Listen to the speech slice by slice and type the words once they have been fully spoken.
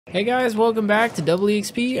Hey guys, welcome back to Double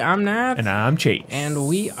EXP. I'm Nav. And I'm Chase. And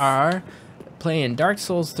we are playing Dark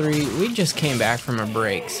Souls 3. We just came back from a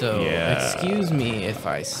break, so excuse me if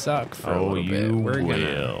I suck for a little bit. We're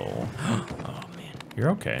gonna... Oh man. You're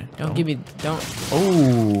okay. Don't give me... Don't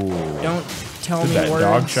tell me that words.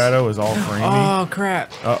 Dog shadow is all framey. Oh,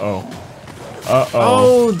 crap. Uh-oh.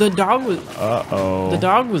 Oh, the dog was... The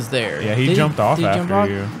dog was there. Yeah, he jumped off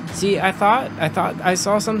after you. See, I thought I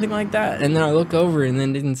saw something like that, and then I looked over and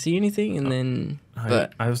then didn't see anything, and then...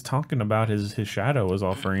 But I was talking about his shadow was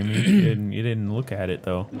all framey. You didn't look at it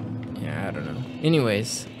though. Yeah, I don't know.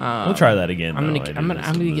 Anyways, we'll try that again. I'm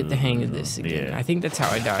gonna get the hang of this again. Yeah. I think that's how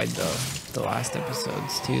I died the last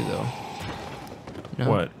episodes too, though. No?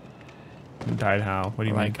 What? You died how? What do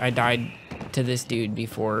you mean? I died to this dude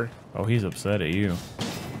before. Oh, he's upset at you.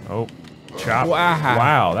 Oh, chop!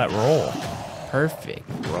 Wow, that roll. Perfect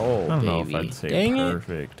roll. I don't know baby. if I'd say Dang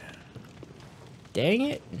perfect. Dang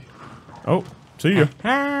it! Oh, see ya.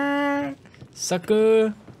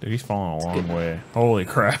 Sucker. Dude, he's falling a long way. Holy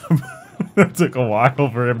crap. That took a while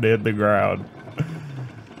for him to hit the ground.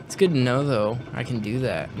 It's good to know, though. I can do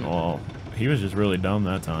that. Well, he was just really dumb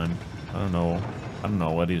that time. I don't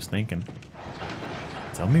know what he was thinking.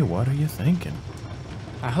 Tell me, what are you thinking?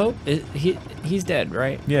 I hope he's dead,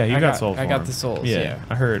 right? Yeah, you got souls. I got the souls. Yeah.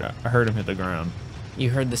 I heard him hit the ground.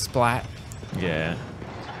 You heard the splat? Yeah.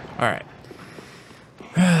 All right.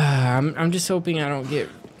 I'm just hoping I don't get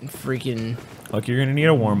freaking... Look, you're gonna need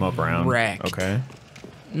a warm-up round. Wrecked. Okay.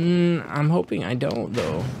 I'm hoping I don't,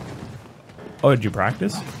 though. Oh, did you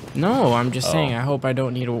practice? No, I'm just saying I hope I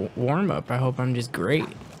don't need a warm-up. I hope I'm just great.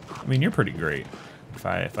 I mean, you're pretty great, if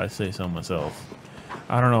I say so myself.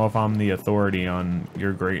 I don't know if I'm the authority on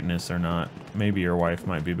your greatness or not. Maybe your wife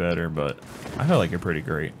might be better, but I feel like you're pretty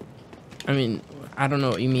great. I mean, I don't know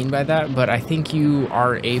what you mean by that, but I think you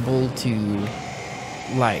are able to,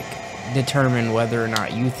 like, determine whether or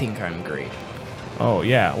not you think I'm great. Oh,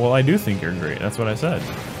 yeah. Well, I do think you're great. That's what I said.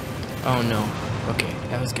 Oh, no. Okay,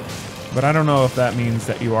 that was good. But I don't know if that means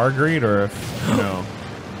that you are great or if, you know...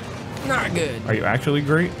 Not good. Are you actually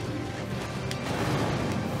great?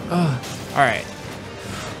 Alright.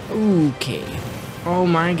 Okay. Oh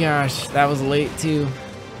my gosh, that was late too.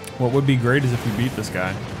 What would be great is if you beat this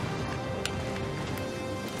guy.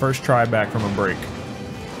 First try back from a break.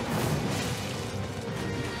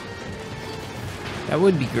 That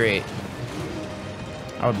would be great.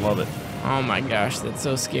 I would love it. Oh my gosh, that's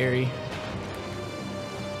so scary.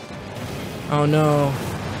 Oh no.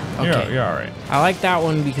 Okay. You're alright. I like that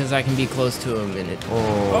one because I can be close to him and it...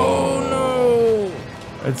 Oh no!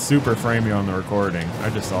 It's super framey on the recording.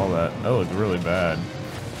 I just saw that. That looked really bad.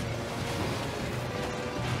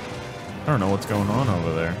 I don't know what's going on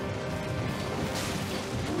over there.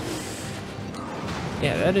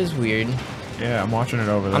 Yeah, that is weird. Yeah, I'm watching it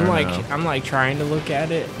over there now. I'm like trying to look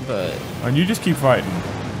at it, but... And you just keep fighting.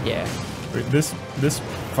 Yeah. This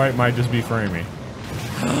fight might just be framey.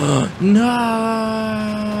 No!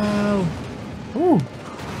 Woo.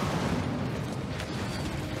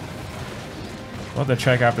 We'll have to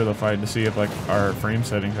check after the fight to see if like our frame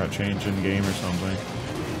settings got changed in game or something.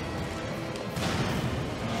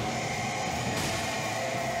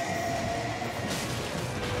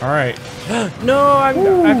 All right. No, I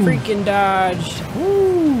freaking dodged.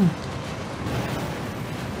 Woo.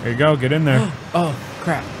 There you go. Get in there. Oh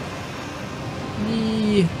crap.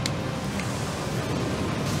 Yee.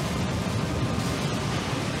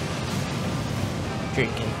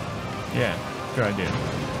 Drinking. Yeah. Good idea.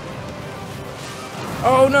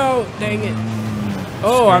 Oh no! Dang it!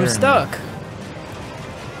 Oh, I'm stuck.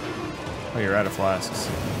 Oh, you're out of flasks.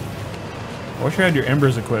 I wish you had your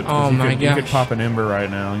embers equipped. Oh my gosh. You could pop an ember right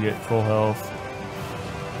now and get full health.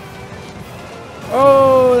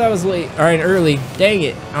 Oh, that was late. All right, early. Dang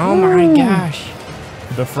it! Oh my gosh.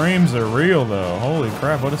 The frames are real though. Holy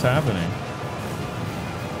crap! What is happening?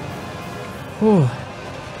 Whew.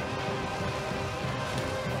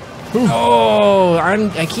 Oh,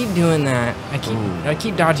 I keep doing that. I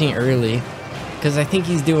keep dodging early because I think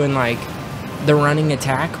he's doing like the running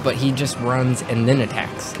attack, but he just runs and then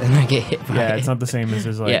attacks, and I get hit by Yeah, it. it's not the same as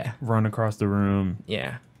his like run across the room.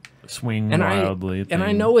 Yeah. Swing wildly. And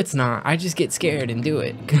I know it's not. I just get scared and do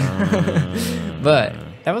it. But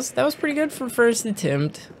that was pretty good for first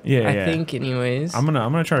attempt. Yeah, I think anyways. I'm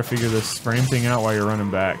gonna try to figure this frame thing out while you're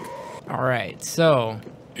running back. All right. So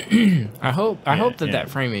I hope that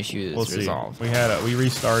frame issue is resolved. We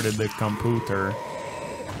restarted the computer.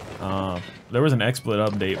 There was an XSplit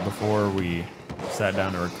update before we sat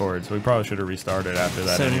down to record, so we probably should have restarted after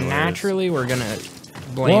that. So anyways. naturally, we're gonna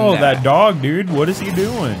blame that dog, dude. What is he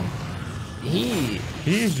doing?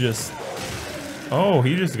 He's just Oh,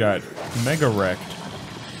 he just got mega wrecked.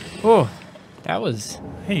 Oh, that was...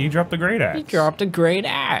 Hey, you dropped the great axe. He dropped a great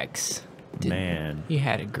axe. Man. He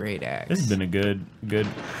had a great axe. This has been a good,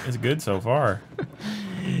 it's good so far.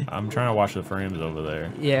 I'm trying to watch the frames over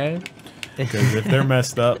there. Yeah. Because if they're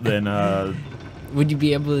messed up, then, Would you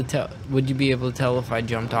be able to tell, if I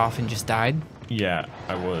jumped off and just died? yeah,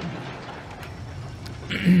 I would.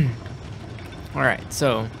 Alright,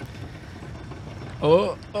 so...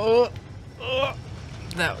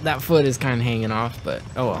 That foot is kind of hanging off, but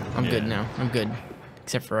oh well, I'm good now. I'm good.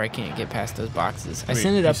 Except for I can't get past those boxes. I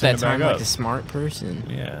sent it up that time like a smart person.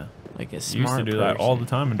 Yeah. Like a smart You used to do that person. all the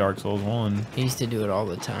time in Dark Souls 1. I used to do it all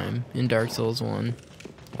the time in Dark Souls 1.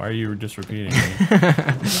 Why are you just repeating me?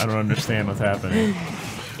 I don't understand what's happening.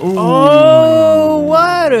 Ooh. Oh,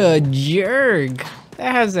 what a jerk.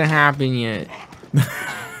 That hasn't happened yet.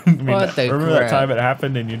 I mean, What the remember crap? that time it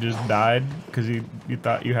happened and you just died because you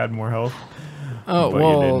thought you had more health? Oh, But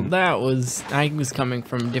well, that was... I was coming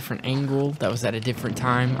from a different angle. That was at a different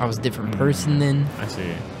time. I was a different person then. I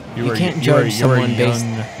see. You can't judge someone based...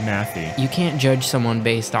 Nathy. You can't judge someone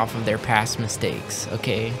based off of their past mistakes,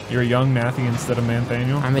 okay? You're a young Nathy instead of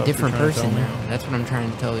Manthaniel? I'm a Is that what different you're trying to tell person me? now. That's what I'm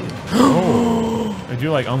trying to tell you. Oh. Did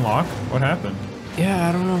you, like, unlock? What happened? Yeah,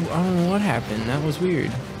 I don't know what happened. That was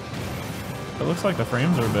weird. It looks like the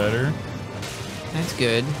frames are better. That's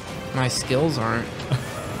good. My skills aren't.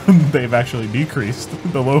 They've actually decreased.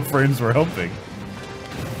 The low frames were helping.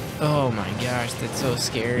 Oh my gosh, that's so You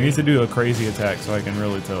scary. need to do a crazy attack so I can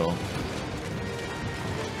really tell.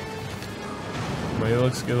 But it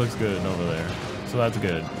looks good over there. So that's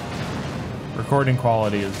good. Recording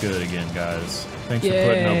quality is good again, guys. Thanks for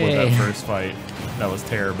putting up with that Yay. first fight. That was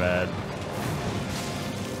terror bad.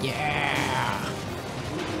 Yeah.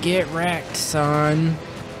 Get wrecked, son.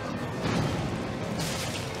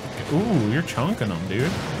 Ooh, you're chunking them, dude.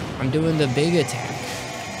 I'm doing the big attack.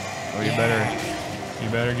 Oh, you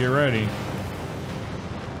better get ready.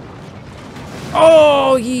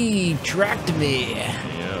 Oh, he tracked me.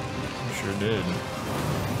 Yep, you sure did.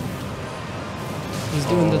 He's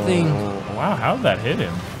doing the thing. Wow, how did that hit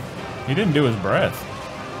him? He didn't do his breath.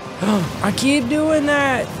 I keep doing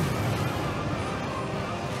that.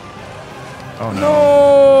 Oh no.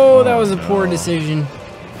 No, that was a poor no. decision.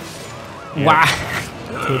 Yep. Wow.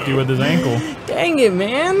 Flipped you with his ankle. Dang it,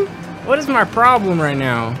 man. What is my problem right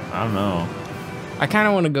now? I don't know. I kind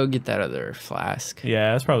of want to go get that other flask.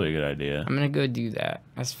 Yeah, that's probably a good idea. I'm going to go do that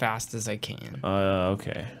as fast as I can.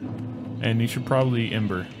 Okay. And you should probably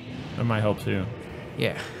Ember. That might help too.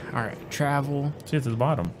 Yeah. All right. Travel. See, it's at the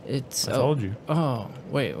bottom. It's... I told you. Oh,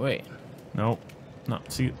 wait. Nope. No,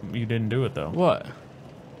 see, you didn't do it though. What?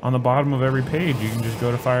 On the bottom of every page, you can just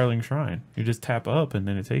go to Firelink Shrine. You just tap up and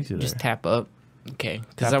then it takes you there. Just tap up. Okay,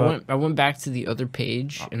 because Tap up. I went back to the other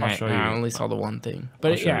page and I'll I show you. only saw the one thing.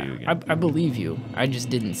 But show yeah, you again. I believe you. I just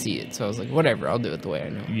didn't see it, so I was like, whatever. I'll do it the way I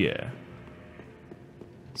know. Yeah.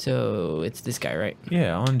 So it's this guy, right?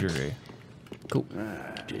 Yeah, Andre. Cool.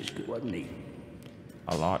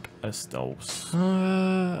 A lot of stos.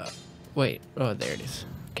 Wait. Oh, there it is.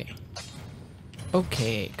 Okay.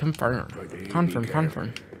 Okay. Confirm.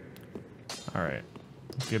 Confirm. All right.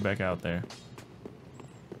 Let's get back out there.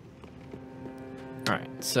 All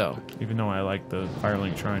right. So Even though I like the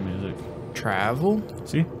Firelink Shrine music. travel.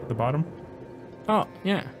 See the bottom? Oh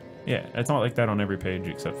yeah. Yeah, it's not like that on every page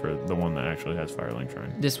except for the one that actually has Firelink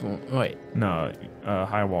Shrine. This one. Wait. No,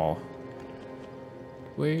 high wall.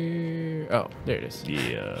 Where? Oh, there it is.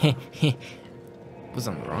 Yeah. Was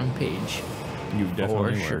on the wrong page. You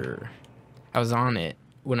definitely For were. sure. I was on it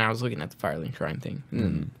when I was looking at the Firelink Shrine thing, and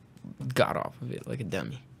then got off of it like a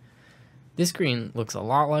dummy. This screen looks a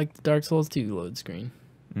lot like the Dark Souls 2 load screen.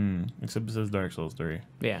 Except it says Dark Souls 3.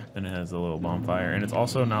 Yeah. And it has a little bonfire, and it's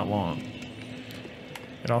also not long.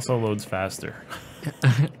 It also loads faster.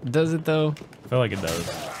 Does it though? I feel like it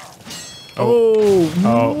does.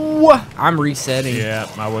 Oh. I'm resetting. Yeah,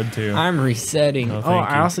 I would too. I'm resetting. No, Oh, thank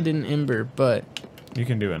I you. also didn't Ember, but You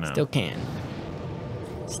can do it now. still can.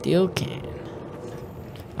 Still can.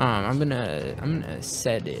 I'm gonna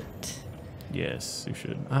set it. Yes, you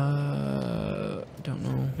should. Don't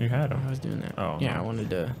know. You had I them. was doing that. Oh, yeah, no. I wanted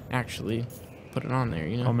to actually put it on there,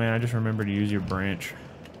 you know? Oh man, I just remembered to use your branch.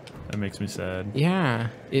 That makes me sad. Yeah,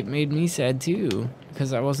 it made me sad too,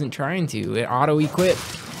 because I wasn't trying to. It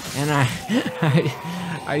auto-equipped, and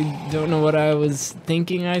I don't know what I was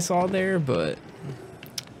thinking I saw there, but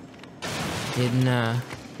didn't, That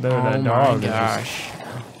oh dog my is gosh.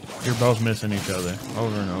 You're both missing each other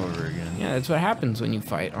over and over again. Yeah, that's what happens when you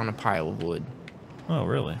fight on a pile of wood. Oh,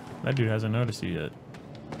 really? That dude hasn't noticed you yet.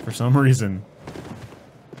 For some reason.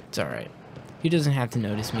 It's alright. He doesn't have to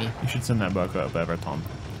notice me. You should send that buck up, Everton.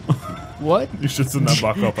 What? You should send that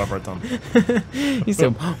buck up, Everton. He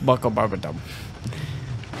said, buck up, Everton.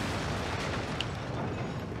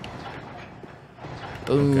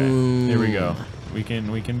 Boom. Okay, here we go. We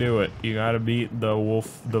can do it. You gotta beat the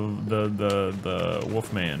wolf, the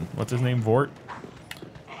wolf man. What's his name? Vort.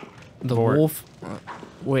 The Vort. wolf.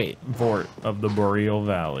 Wait. Vort of the Boreal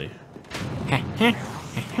Valley.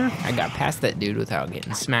 I got past that dude without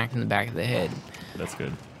getting smacked in the back of the head. That's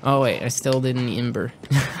good. Oh wait, I still didn't ember.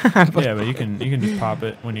 Yeah, but you can just pop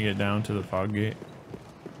it when you get down to the fog gate.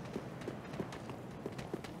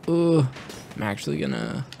 Ooh, I'm actually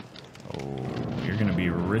gonna. Oh, you're gonna be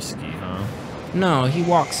risky, huh? No, he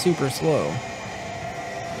walks super slow.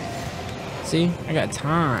 See, I got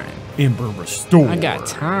time. Ember restore. I got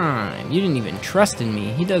time. You didn't even trust in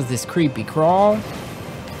me. He does this creepy crawl.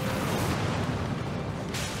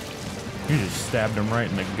 You just stabbed him right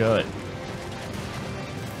in the gut.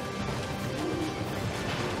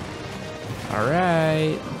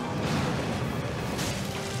 Alright.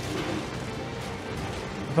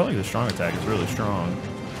 I felt like the strong attack is really strong.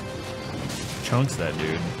 Chunks that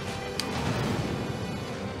dude.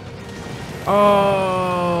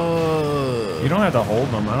 Oh. You don't have to hold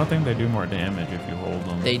them. I don't think they do more damage if you hold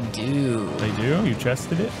them. They do. They do? You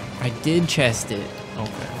chested it? I did chest it.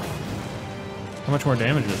 Okay. How much more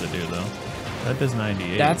damage does it do, though? That does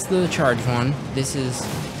 98. That's the charged one. This is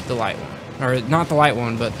the light one. Or not the light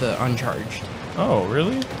one, but the uncharged. Oh,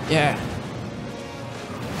 really? Yeah.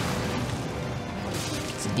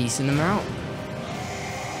 It's a decent amount.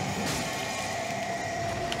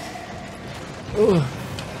 Ugh.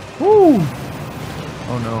 Woo!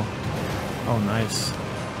 Oh, no. Oh, nice.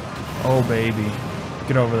 Oh, baby.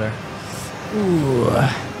 Get over there. Ooh.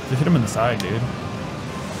 Just hit him in the side, dude.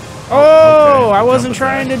 Oh, okay. I wasn't Jump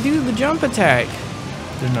trying attack. to do the jump attack.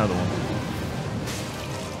 Do another one.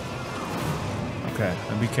 Okay,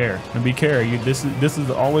 and be care. And be care. This is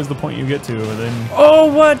always the point you get to, and then. Oh,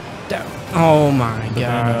 what? Oh my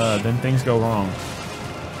gosh. Then things go wrong.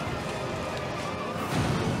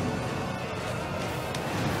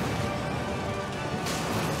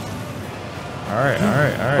 All right.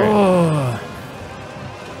 Oh.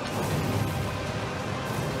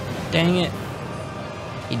 Dang it.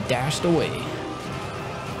 He dashed away.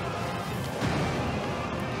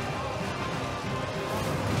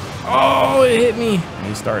 Oh, it hit me.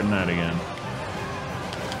 He's starting that again.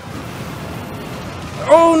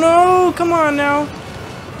 Oh no, come on now.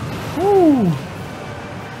 Woo!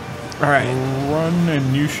 All right. Run,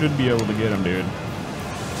 and you should be able to get him, dude.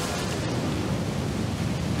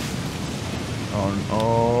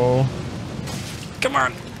 Oh. Come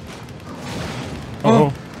on.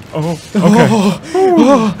 Oh. Okay.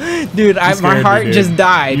 Oh, dude, my heart just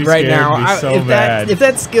died right now. If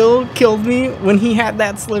that skill killed me when he had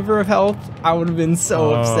that sliver of health, I would have been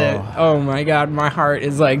so upset. Oh my god, my heart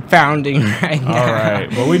is like pounding right now. All right,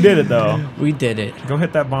 but we did it though. We did it. Go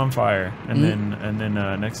hit that bonfire, and then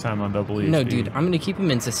next time on Double E. No, dude, I'm gonna keep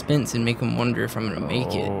him in suspense and make him wonder if I'm gonna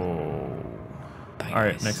make it. Bye, all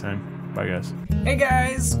right, guys. next time. Bye, guys. Hey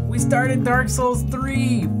guys, we started Dark Souls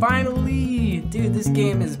 3, finally! Dude, this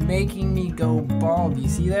game is making me go bald. You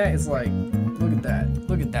see that? It's like, look at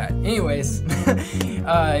that. Anyways,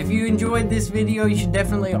 if you enjoyed this video, you should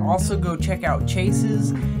definitely also go check out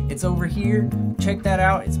Chase's. It's over here. Check that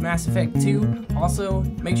out. It's Mass Effect 2. Also,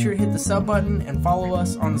 make sure to hit the sub button and follow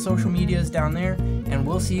us on the social medias down there, and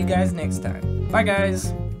we'll see you guys next time. Bye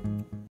guys!